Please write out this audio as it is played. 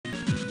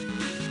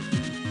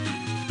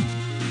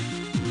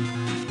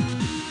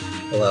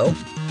Hello,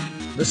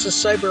 this is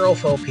Cyber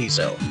Alpha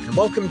Pizzo, and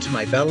welcome to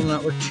my Battle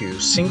Network 2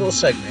 single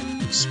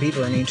segment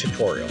speedrunning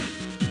tutorial.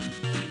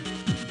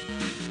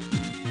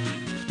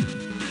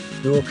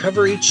 We will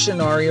cover each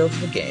scenario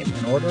of the game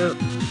in order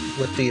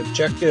with the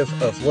objective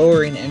of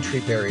lowering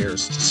entry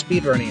barriers to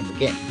speedrunning the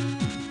game.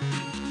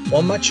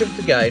 While much of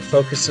the guide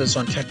focuses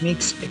on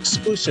techniques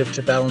exclusive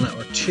to Battle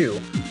Network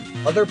 2,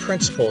 other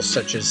principles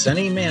such as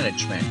Zenny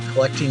management,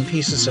 collecting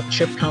pieces of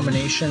chip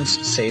combinations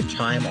to save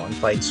time on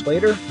fights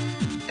later,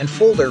 and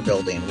folder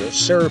building will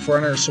serve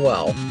runners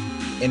well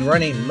in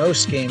running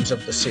most games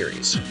of the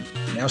series.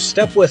 Now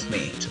step with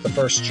me to the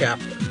first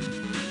chapter.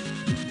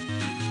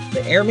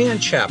 The Airman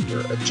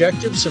chapter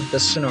objectives of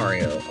this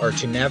scenario are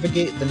to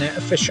navigate the net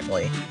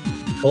efficiently,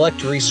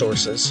 collect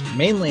resources,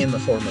 mainly in the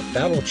form of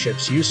battle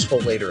chips useful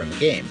later in the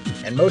game,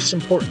 and most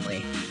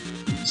importantly,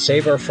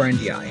 save our friend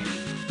Yai.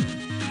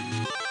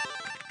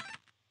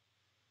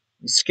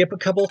 We skip a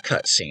couple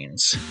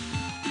cutscenes.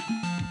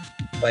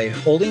 By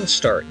holding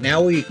start,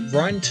 now we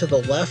run to the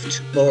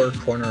left lower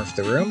corner of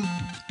the room,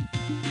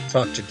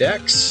 talk to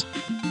Dex,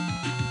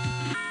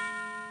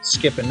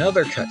 skip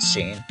another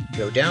cutscene,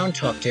 go down,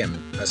 talk to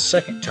him a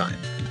second time.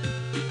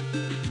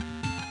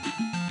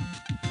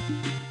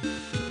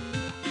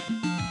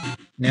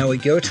 Now we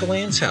go to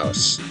Lan's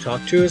house,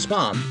 talk to his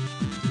mom,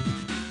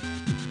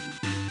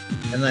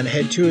 and then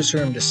head to his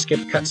room to skip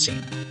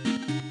cutscene.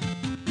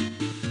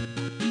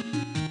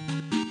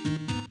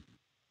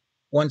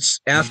 Once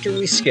after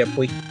we skip,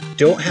 we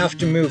don't have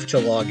to move to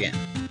log in.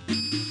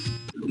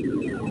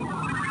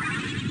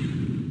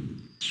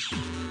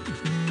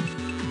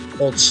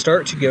 Hold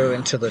start to go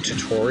into the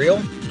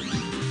tutorial.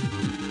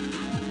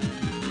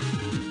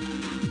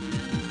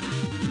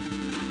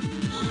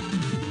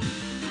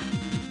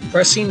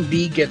 Pressing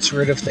B gets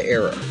rid of the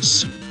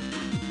arrows.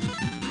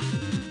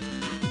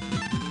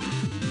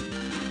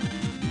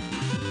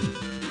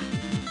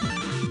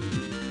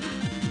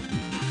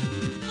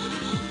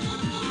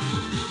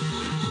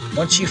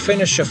 Once you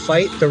finish a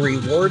fight, the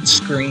reward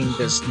screen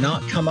does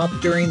not come up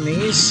during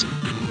these.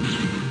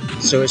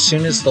 So as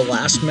soon as the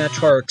last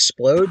Metar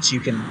explodes, you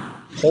can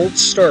hold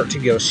start to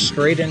go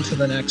straight into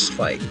the next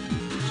fight.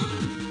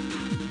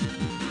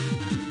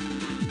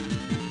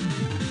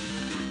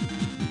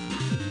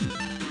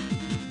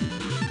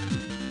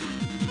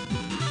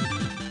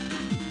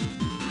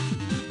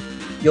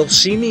 You'll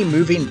see me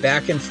moving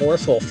back and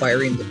forth while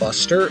firing the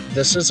buster.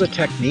 This is a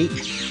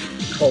technique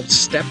called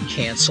step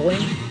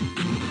canceling.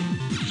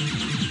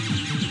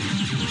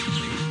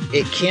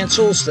 It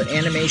cancels the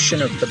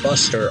animation of the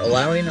buster,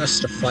 allowing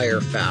us to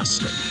fire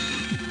faster.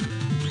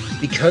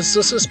 Because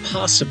this is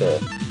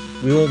possible,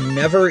 we will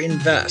never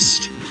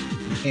invest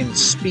in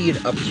speed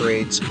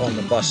upgrades on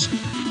the buster.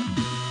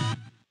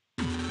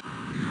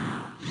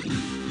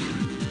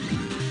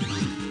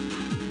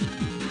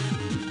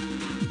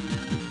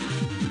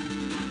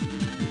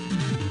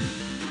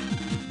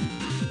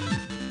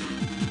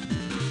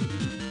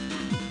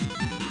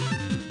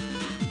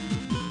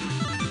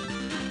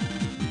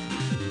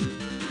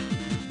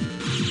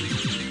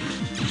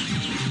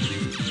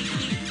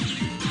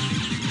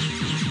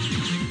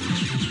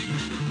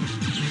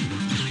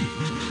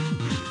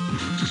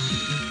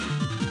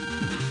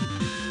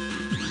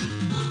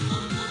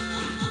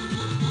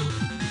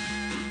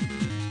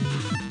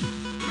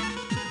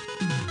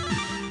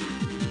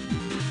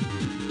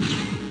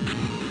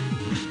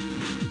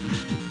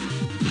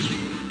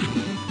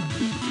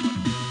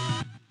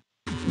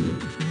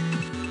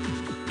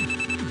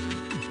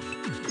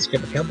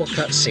 Skip a couple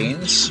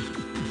cutscenes.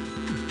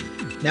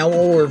 Now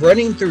while we're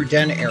running through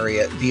Den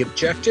area, the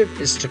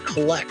objective is to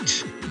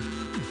collect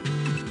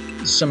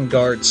some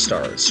guard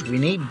stars. We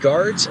need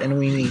guards and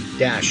we need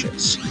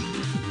dashes.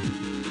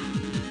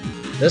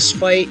 This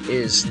fight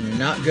is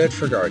not good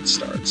for guard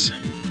stars.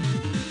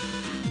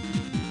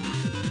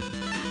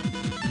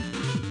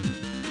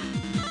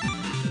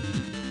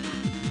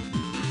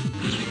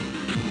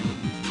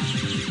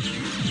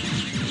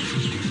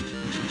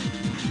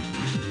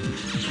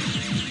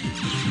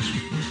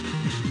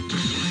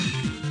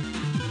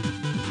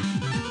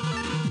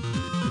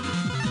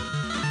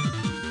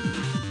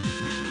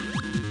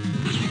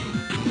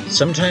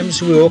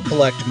 Sometimes we will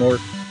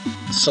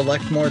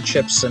select more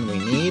chips than we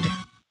need.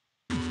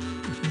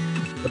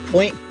 The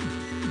point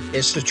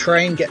is to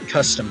try and get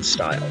custom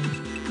style.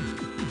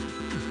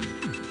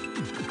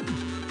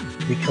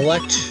 We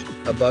collect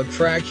a bug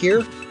frag here.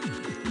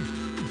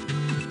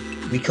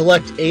 We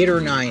collect 8 or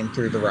 9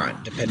 through the run,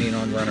 depending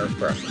on runner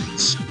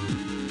preference.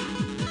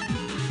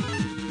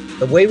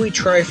 The way we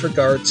try for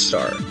guard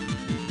star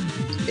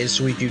is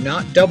we do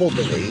not double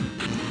delete.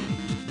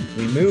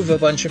 We move a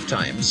bunch of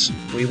times,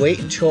 we wait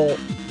until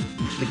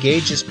the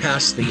gauge is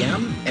past the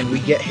M, and we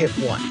get hit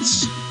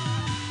once.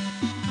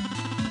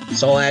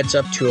 This all adds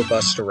up to a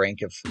buster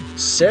rank of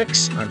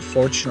 6.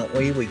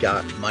 Unfortunately, we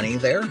got money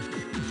there.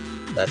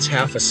 That's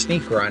half a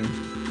sneak run,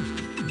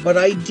 but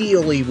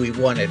ideally we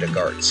wanted a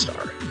guard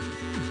star.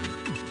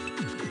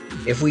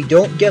 If we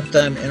don't get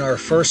them in our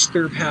first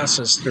through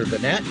passes through the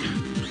net,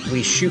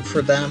 we shoot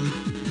for them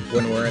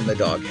when we're in the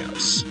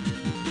doghouse.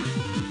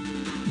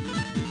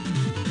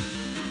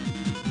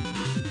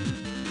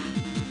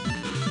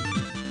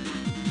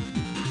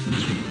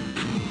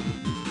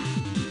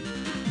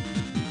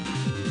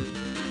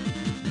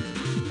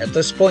 At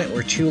this point,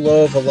 we're too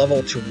low of a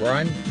level to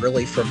run,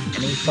 really, from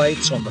any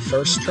fights on the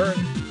first turn.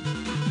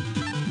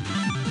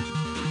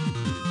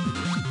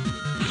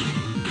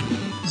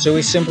 So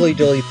we simply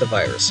delete the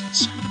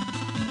viruses.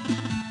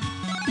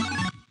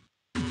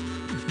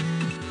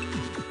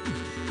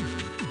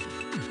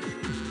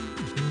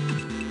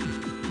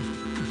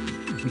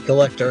 We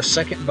collect our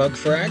second bug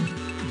frag.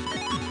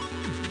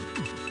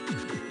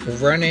 We'll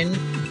run in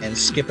and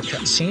skip a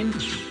cutscene.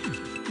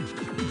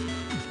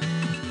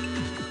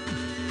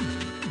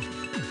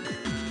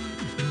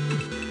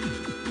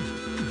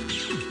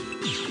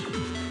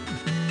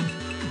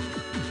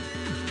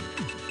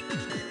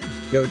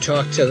 Go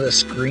talk to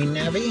this green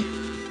navvy.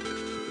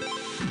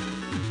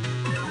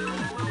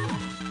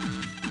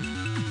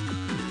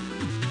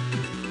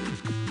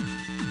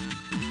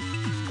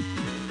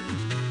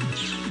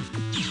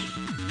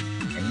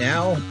 And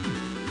now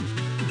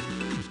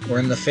we're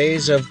in the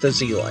phase of the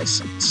Z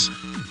license.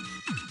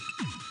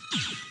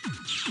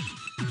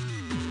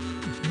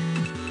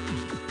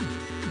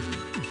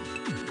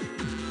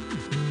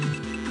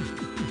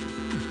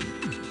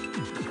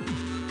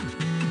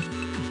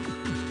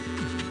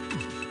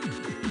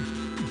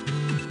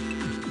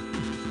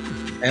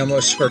 I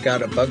almost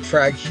forgot a bug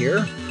frag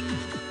here.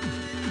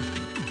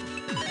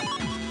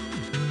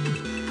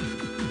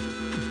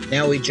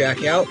 Now we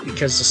jack out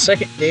because the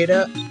second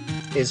data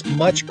is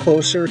much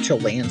closer to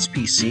Land's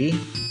PC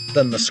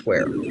than the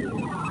square.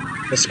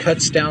 This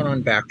cuts down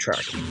on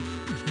backtracking.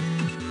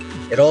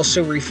 It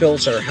also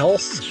refills our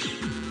health,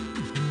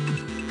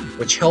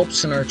 which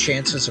helps in our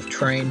chances of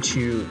trying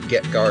to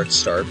get Guard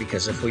Star,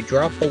 because if we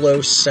drop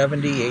below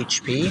 70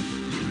 HP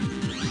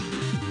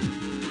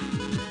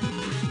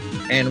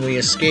and we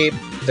escape,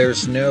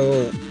 there's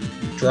no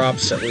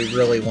drops that we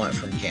really want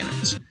from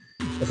cannons.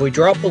 If we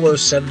drop below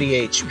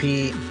 70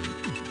 HP,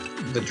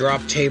 the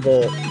drop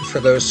table for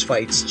those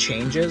fights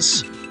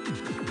changes.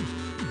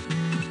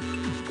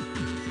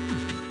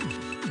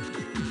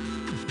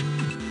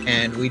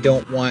 And we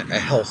don't want a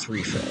health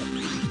refill.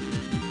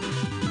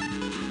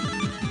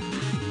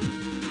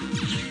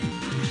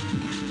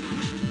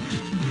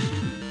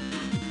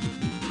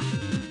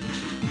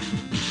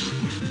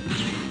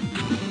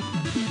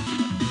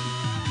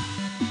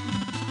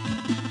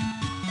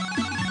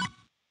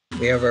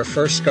 We have our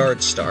first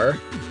Guard Star,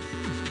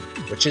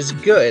 which is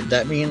good.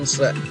 That means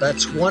that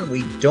that's one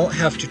we don't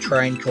have to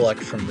try and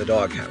collect from the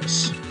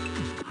doghouse.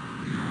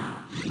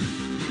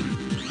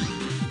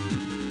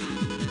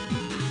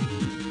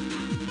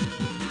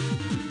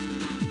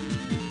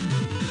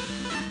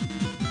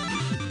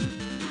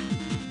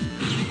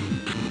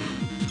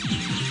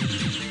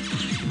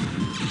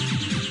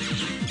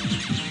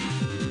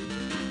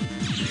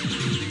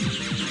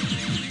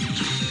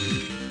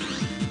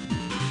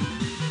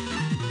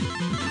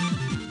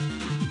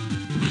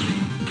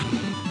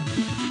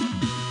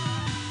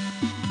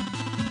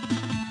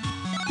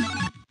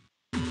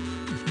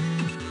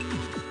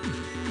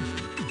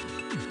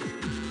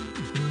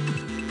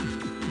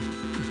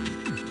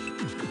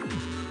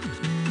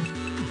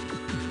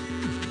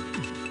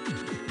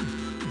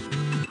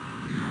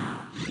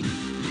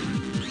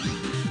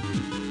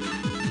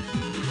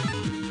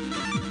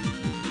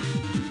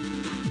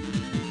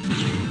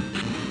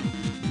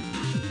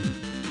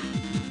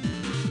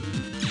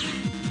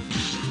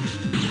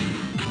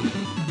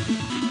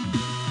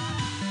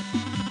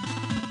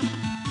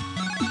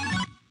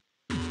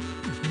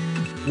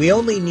 We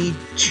only need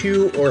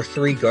 2 or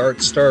 3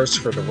 Guard Stars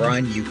for the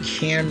run. You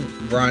can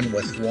run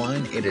with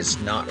 1. It is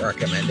not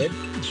recommended.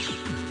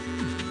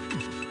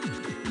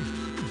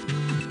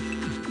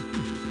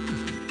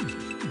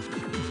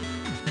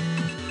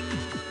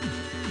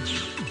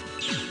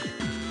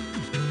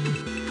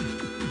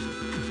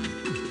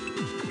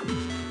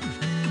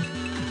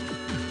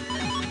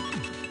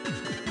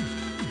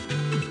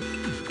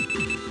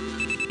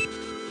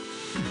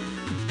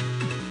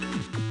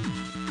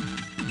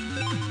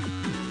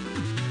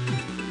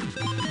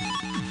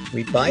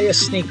 We buy a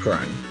sneak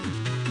run.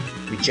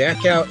 We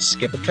jack out,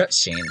 skip a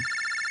cutscene.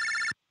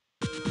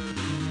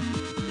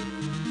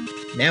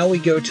 Now we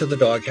go to the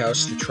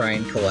doghouse to try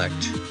and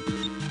collect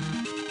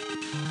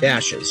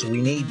dashes.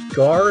 We need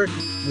guard,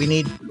 we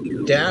need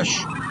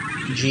dash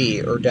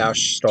G or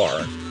dash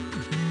star.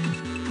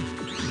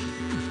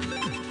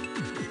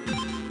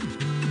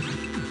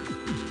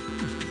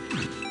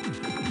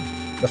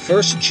 The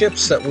first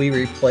chips that we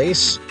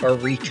replace are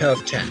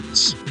Recov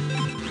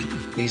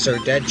 10s. These are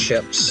dead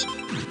chips.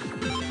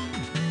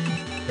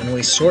 And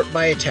we sort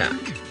by attack,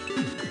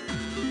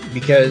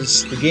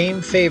 because the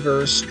game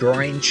favors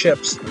drawing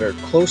chips that are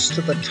close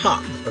to the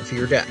top of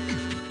your deck.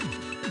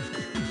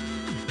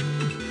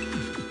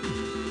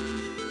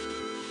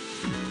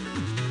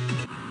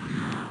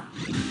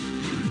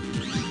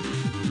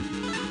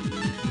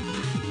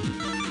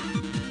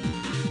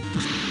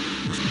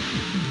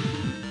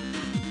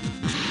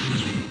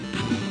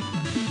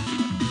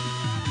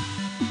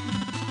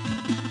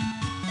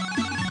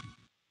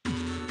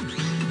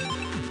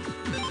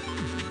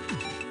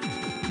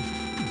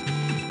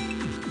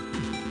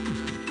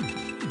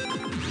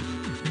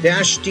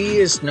 Dash D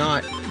is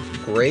not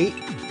great.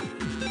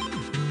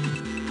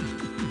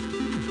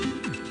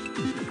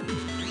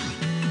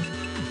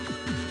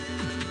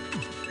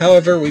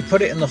 However, we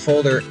put it in the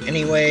folder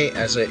anyway,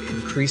 as it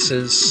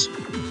increases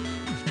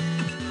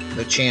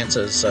the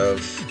chances of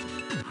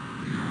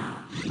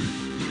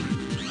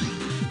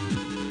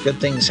good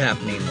things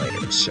happening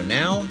later. So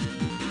now,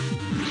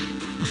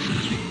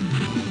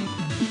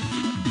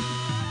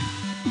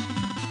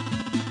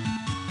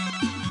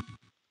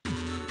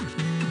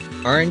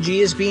 RNG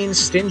is being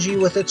stingy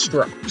with its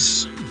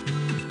drops.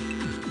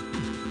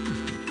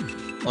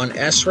 On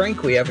S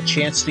rank, we have a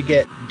chance to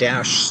get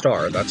Dash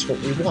Star. That's what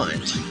we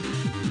want.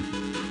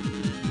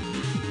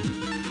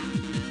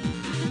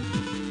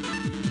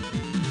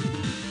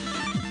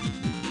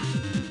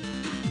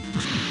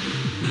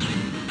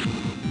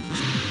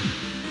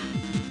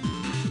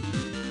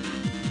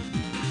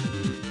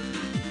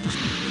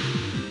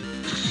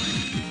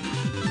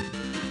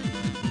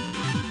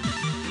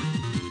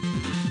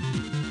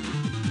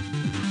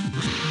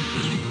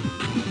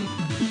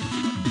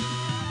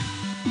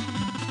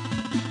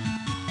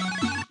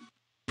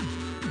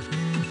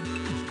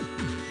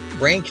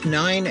 Rank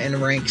 9 and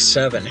Rank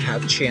 7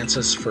 have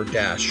chances for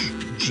Dash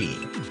G.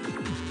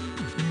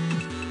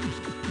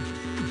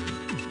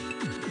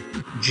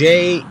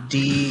 J,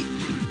 D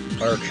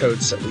are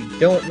codes that we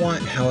don't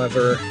want,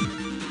 however.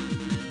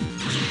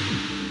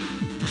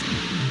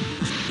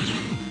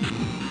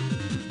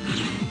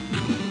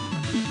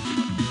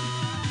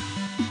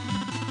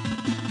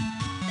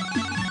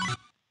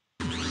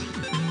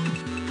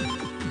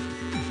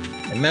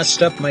 I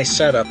messed up my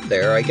setup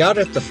there. I got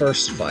it the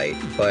first fight,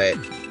 but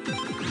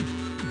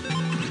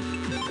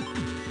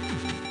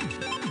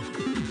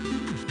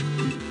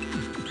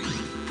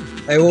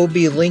I will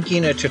be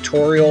linking a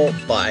tutorial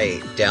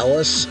by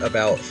Dallas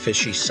about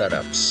fishy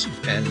setups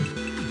and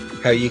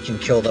how you can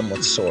kill them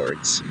with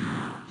swords.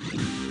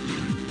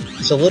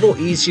 It's a little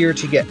easier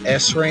to get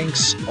S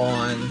ranks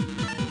on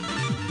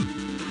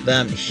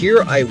them.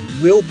 Here I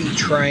will be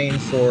trying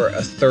for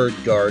a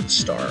 3rd guard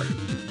star.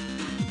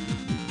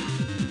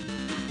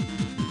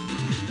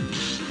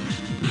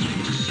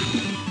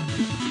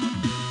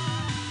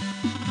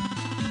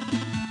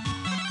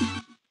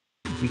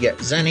 We get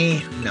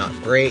Zenny, not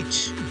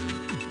great.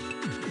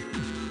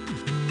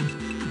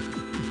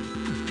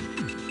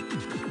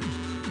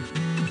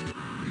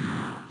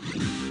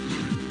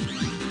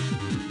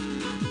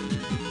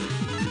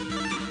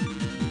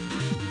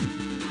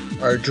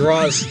 Our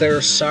draws there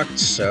sucked,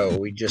 so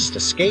we just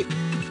escape.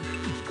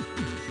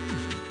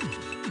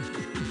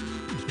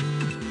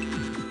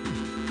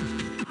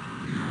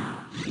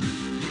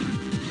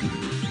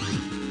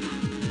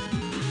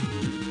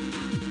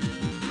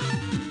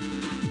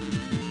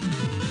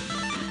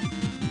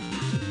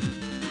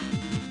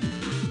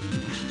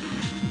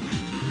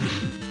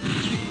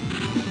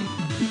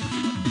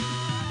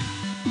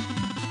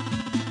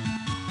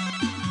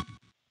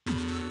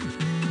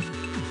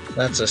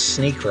 That's a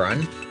sneak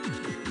run.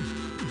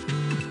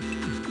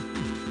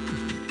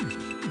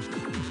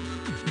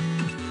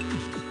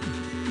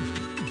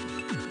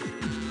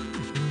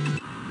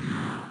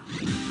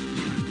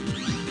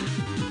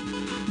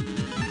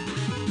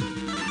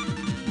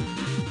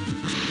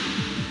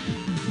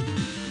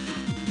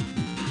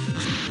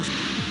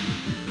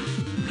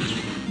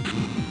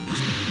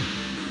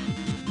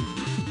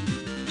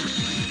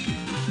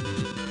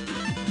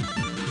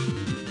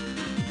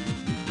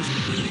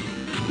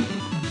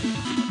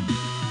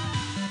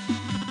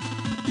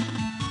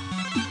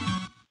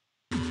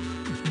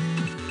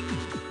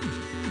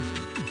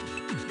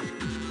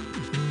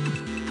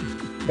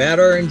 Bad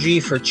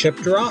RNG for chip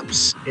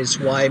drops is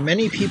why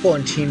many people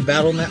in Team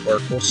Battle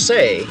Network will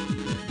say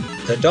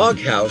the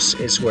doghouse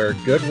is where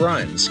good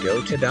runs go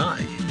to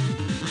die.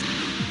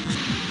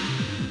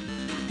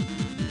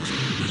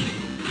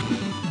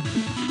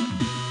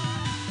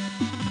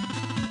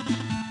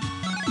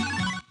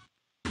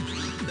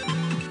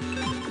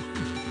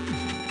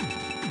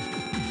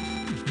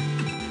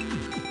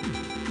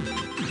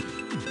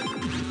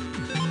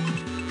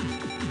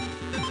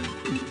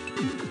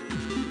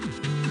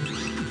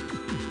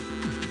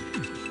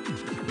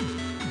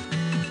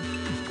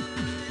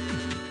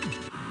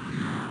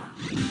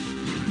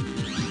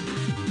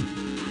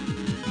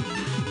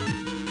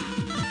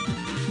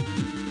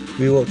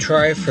 We will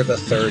try for the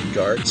 3rd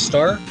guard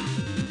star.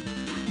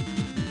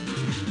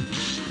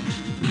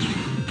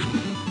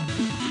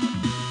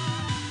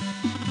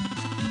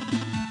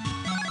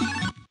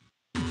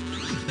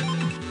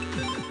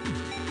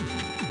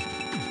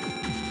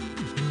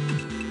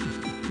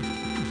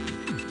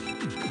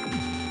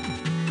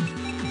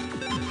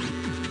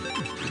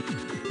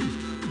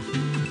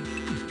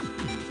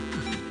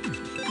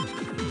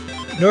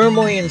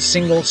 Normally in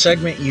single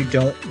segment you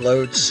don't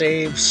load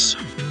saves,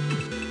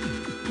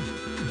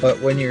 but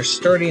when you're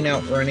starting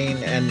out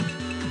running, and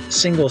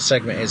single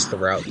segment is the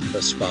route that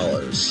this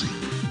follows.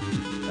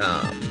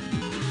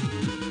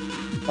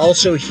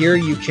 Also here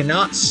you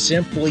cannot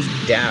simply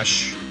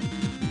dash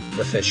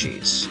the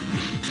fishies.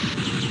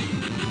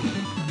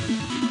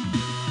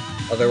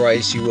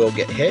 Otherwise you will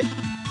get hit.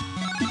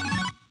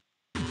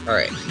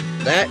 Alright,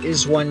 that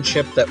is one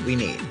chip that we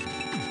need.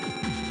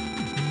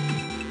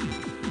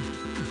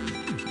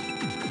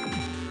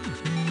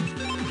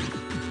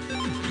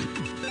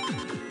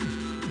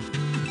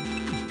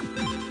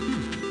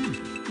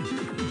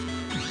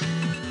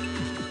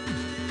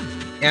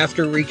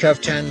 After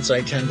Recuff 10s,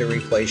 I tend to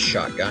replace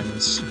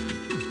shotguns.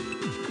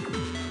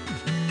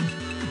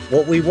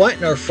 What we want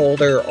in our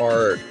folder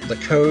are the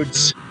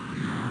codes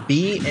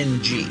B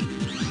and G.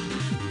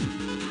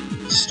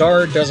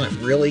 Star doesn't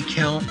really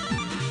count.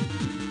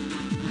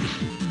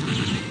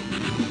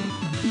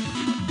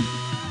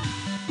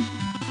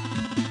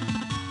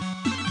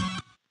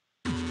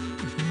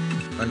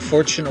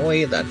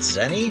 Unfortunately, that's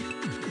Zenny.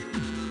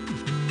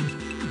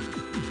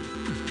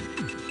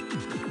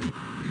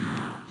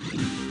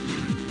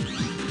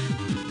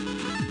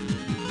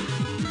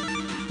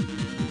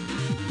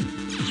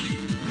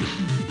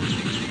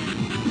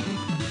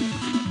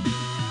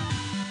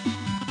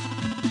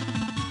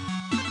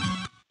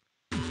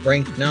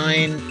 Rank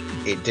 9,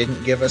 it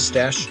didn't give us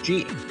dash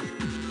G.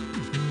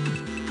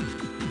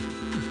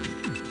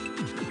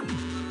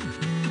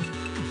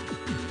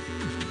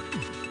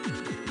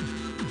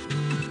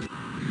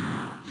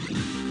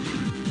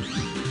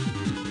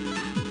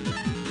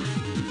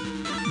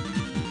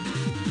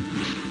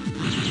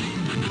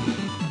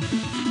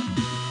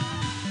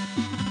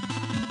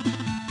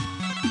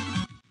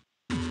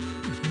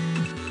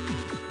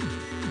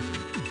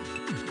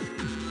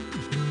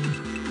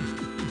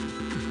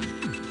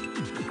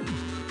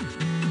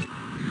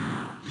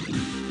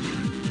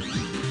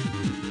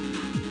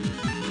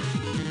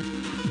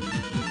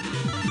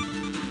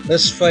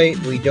 This fight,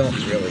 we don't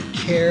really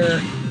care.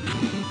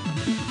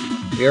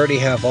 We already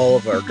have all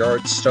of our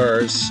guard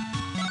stars.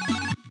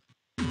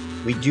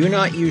 We do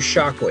not use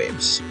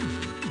shockwaves.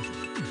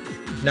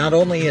 Not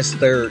only is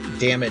their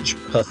damage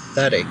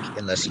pathetic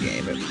in this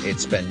game,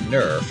 it's been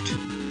nerfed,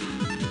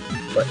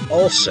 but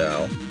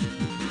also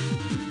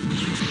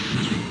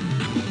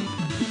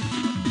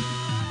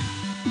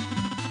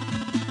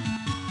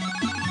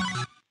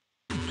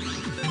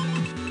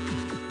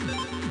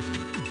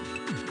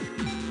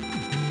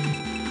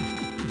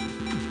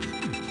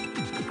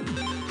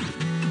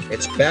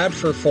it's bad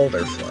for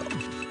folder flow.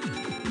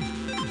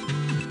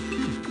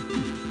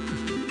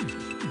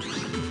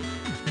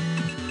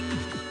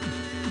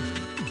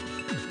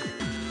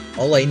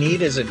 All I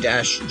need is a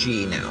dash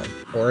G now,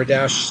 or a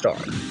dash star.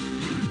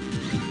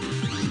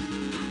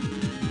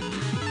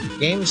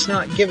 Game's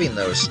not giving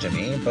those to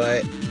me,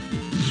 but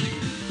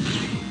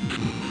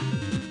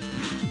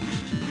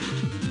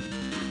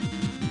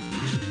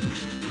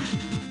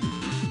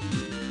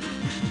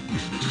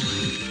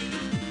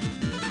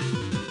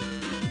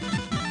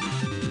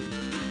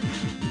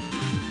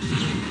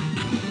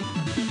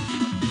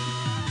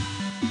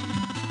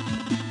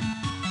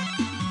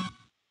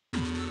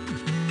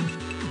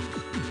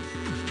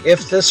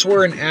if this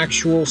were an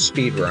actual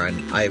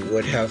speedrun, I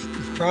would have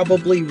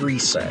probably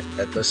reset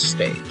at this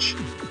stage.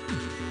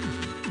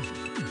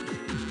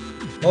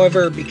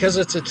 However, because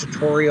it's a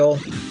tutorial,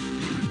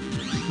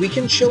 we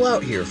can chill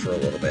out here for a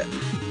little bit.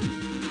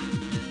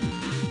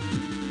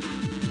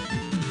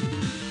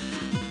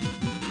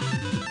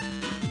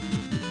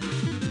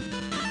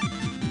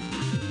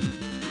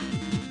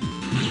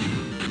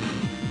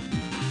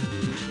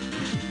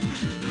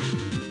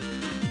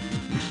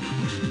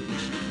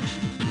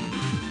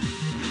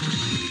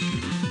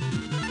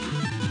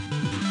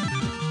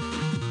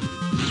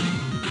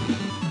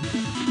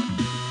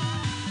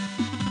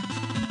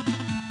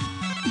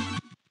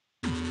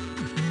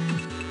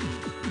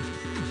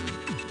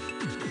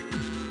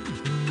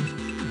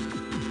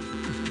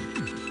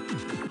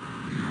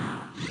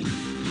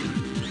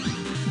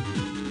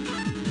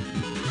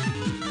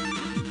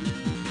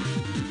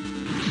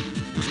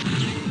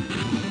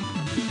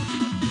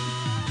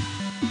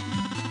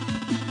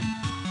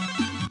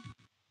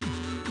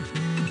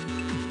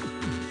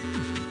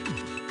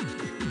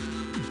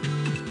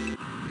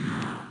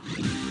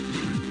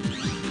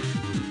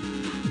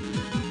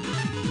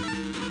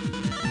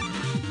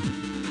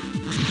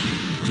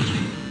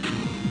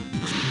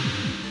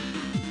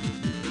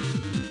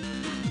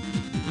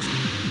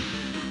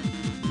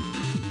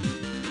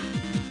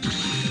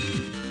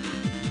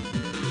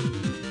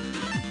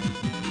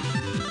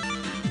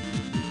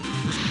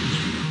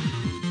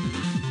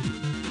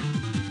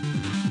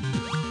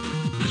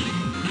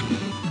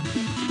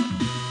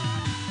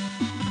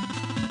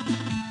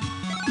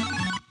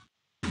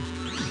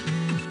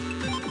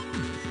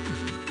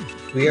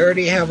 We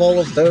already have all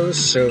of those,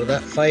 so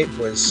that fight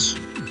was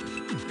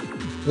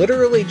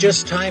literally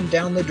just timed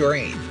down the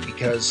drain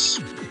because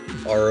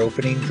our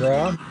opening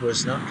draw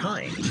was not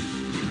kind.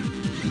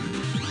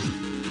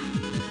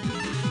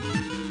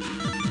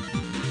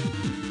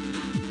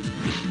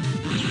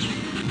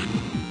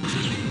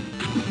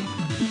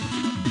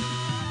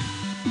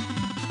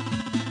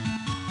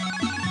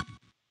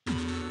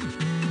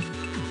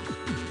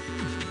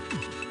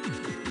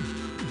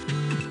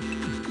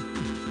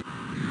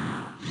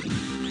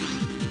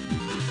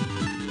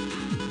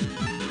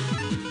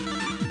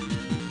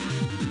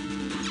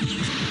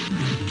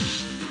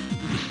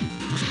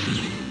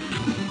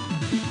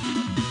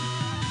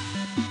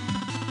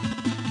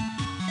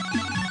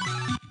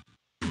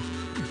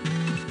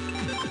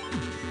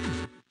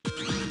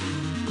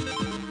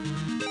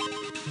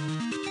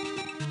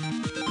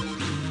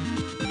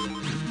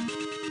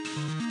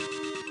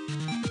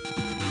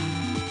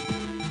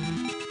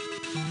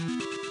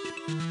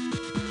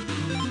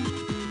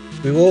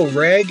 We will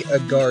reg a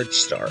guard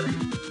star.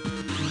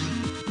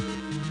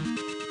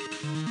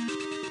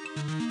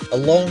 A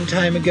long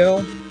time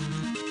ago,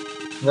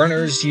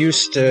 runners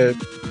used to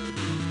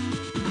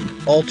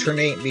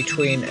alternate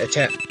between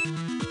attack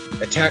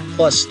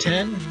plus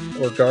 10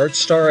 or guard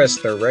star as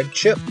their reg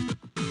chip.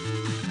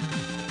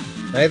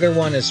 Neither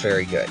one is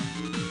very good.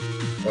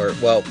 Or,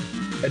 well,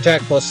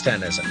 attack plus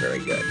 10 isn't very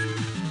good.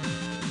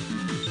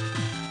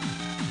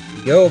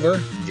 Go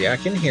over,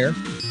 jack in here.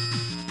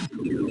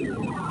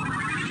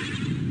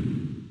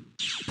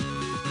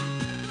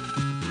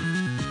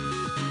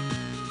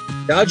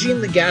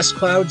 Dodging the gas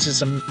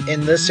clouds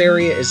in this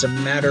area is a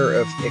matter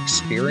of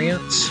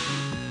experience.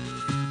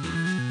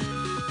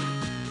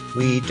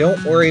 We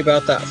don't worry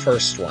about that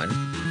first one.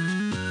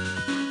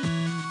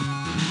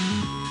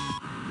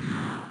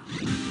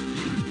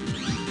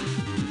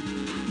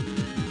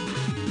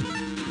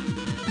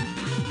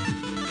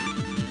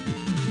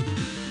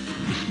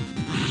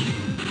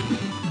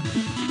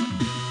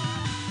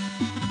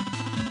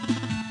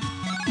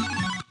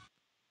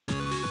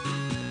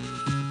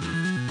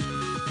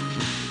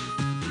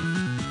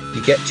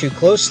 You get too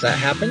close, that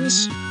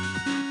happens.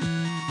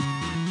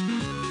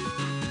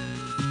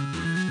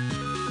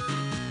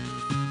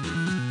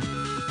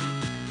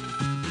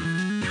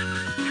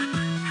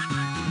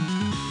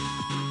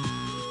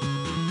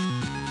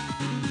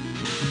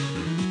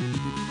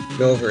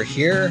 Go over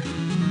here,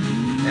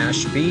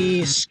 mash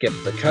B, skip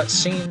the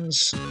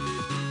cutscenes.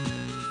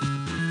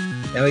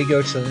 Now we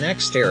go to the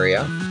next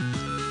area.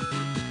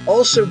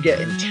 Also get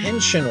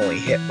intentionally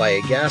hit by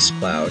a gas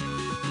cloud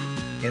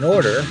in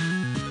order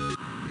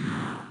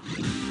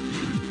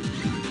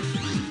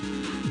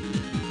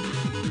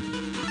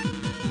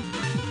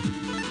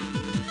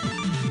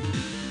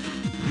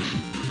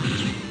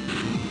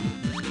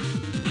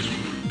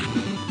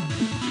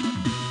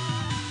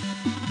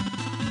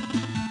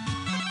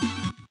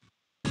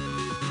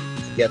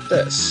get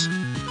this.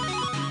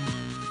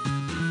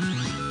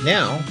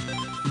 Now,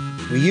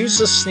 we use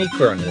the sneak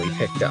run we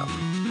picked up.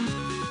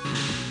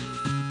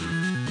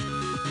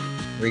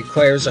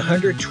 Requires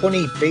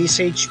 120 base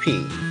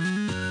HP.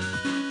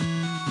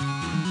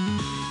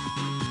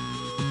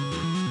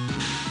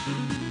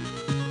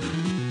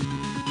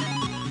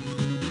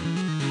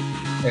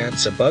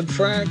 That's a bug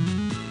frag.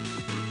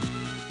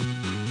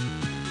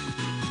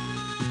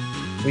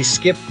 We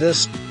skip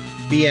this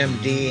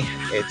BMD.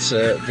 It's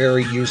a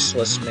very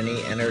useless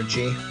mini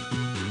energy.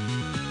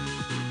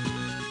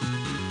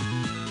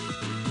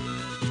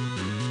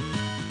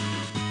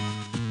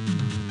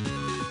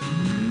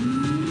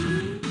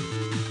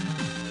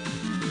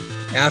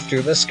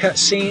 After this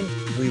cutscene,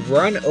 we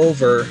run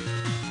over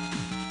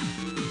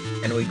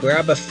and we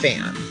grab a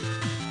fan.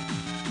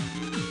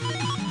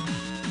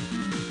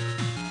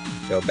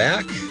 Go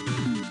back.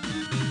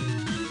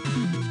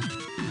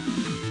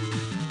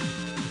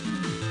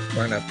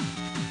 Run up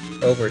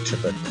over to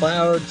the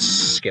clouds,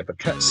 skip a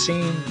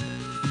cutscene.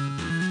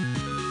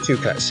 2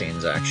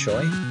 cutscenes,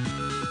 actually.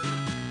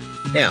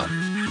 Now,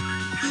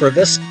 for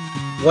this,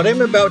 what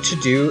I'm about to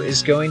do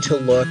is going to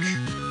look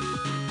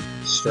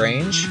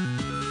strange.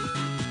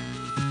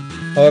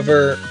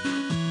 However,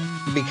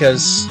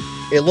 because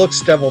it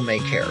looks devil may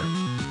care.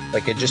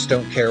 Like, I just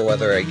don't care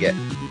whether I get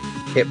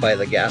hit by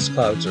the gas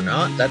clouds or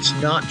not. That's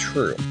not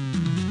true.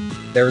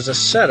 There's a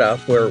setup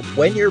where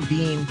when you're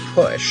being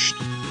pushed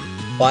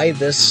by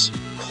this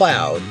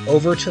cloud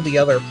over to the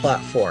other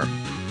platform,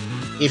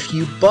 if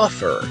you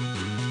buffer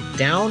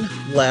down,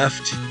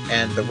 left,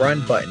 and the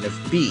run button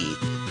of B,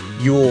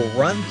 you will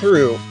run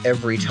through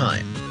every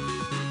time.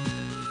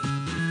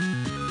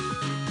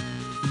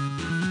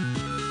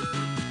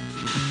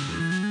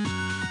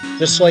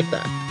 Just like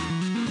that.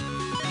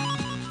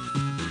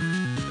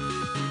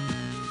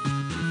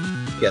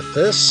 Get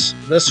this.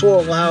 This will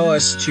allow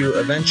us to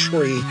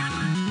eventually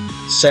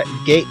set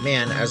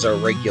Gateman as our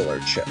regular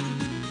chip.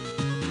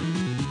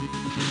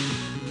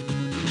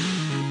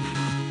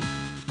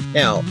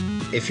 Now,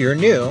 if you're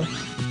new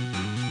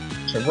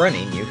to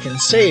running, you can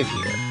save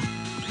here.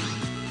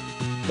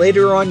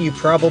 Later on, you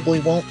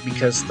probably won't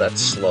because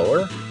that's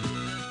slower.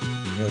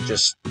 You'll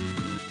just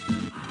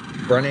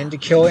run in to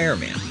kill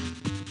Airman.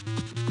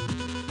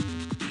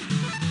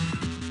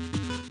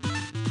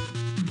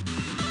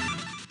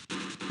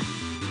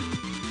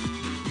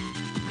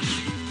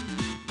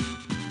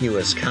 He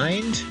was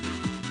kind.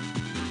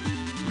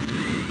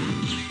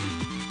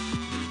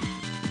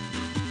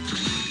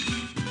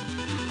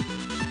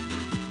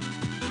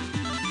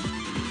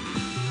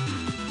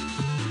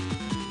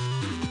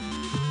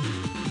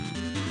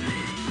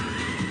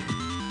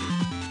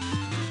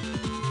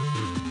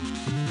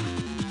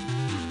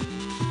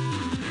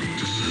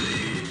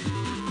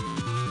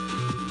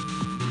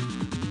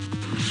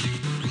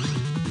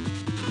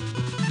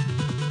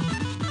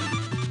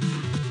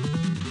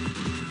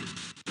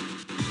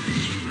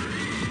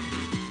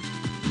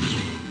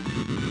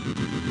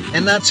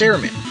 And that's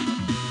Airman.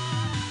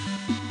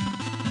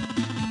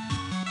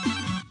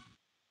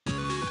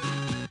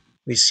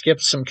 We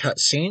skipped some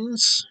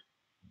cutscenes.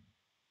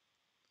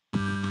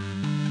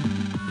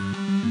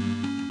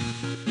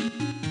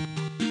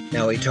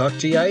 we talk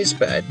to Yai's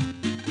bed.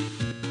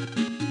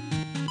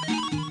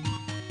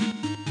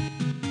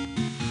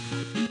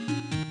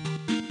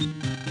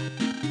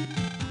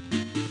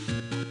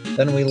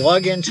 Then we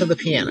log into the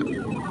piano,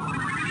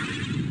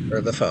 or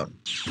the phone.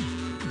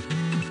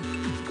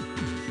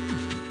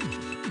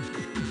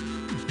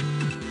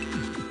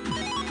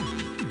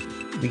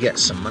 We get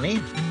some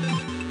money,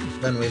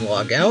 then we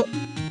log out.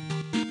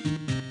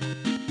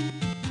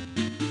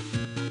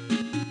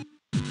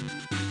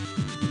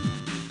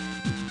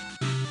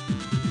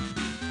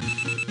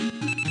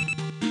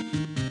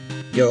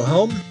 Go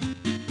home.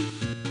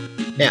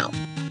 Now,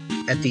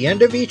 at the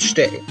end of each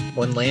day,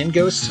 when Lan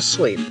goes to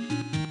sleep,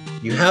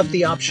 you have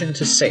the option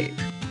to save.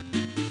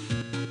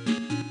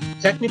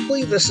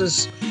 Technically, this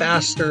is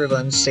faster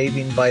than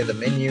saving by the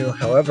menu,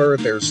 however,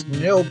 there's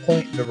no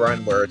point in the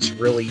run where it's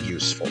really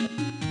useful.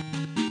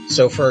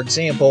 So for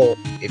example,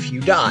 if you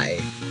die,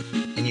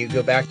 and you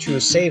go back to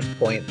a save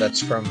point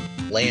that's from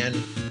Lan...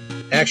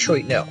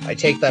 Actually, no, I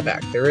take that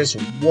back. There is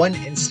one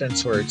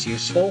instance where it's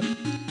useful,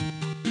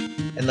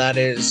 and that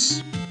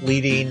is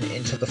leading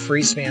into the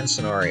Freeze Man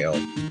scenario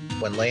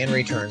when Lan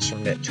returns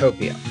from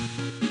Knitopia.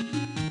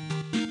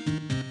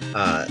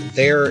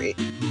 There it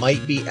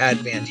might be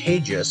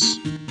advantageous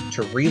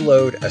to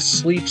reload a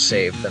sleep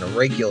save than a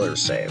regular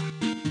save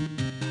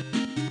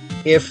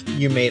if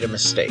you made a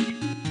mistake.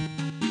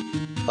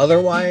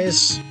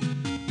 Otherwise,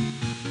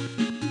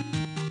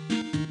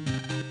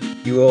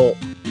 you will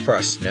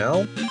press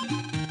no.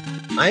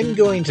 I'm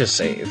going to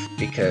save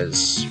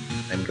because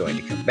I'm going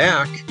to come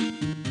back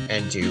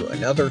and do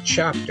another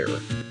chapter,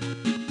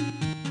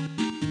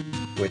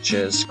 which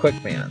is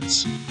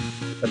Quickman's.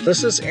 But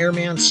this is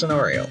Airman's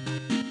scenario.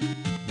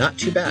 Not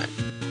too bad.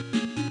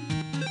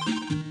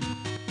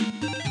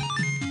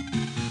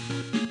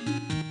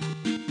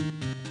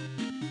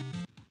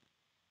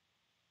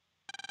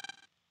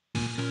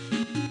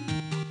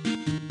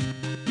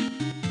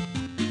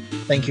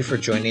 Thank you for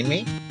joining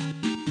me.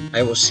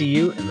 I will see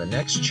you in the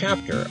next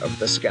chapter of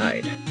this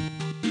guide.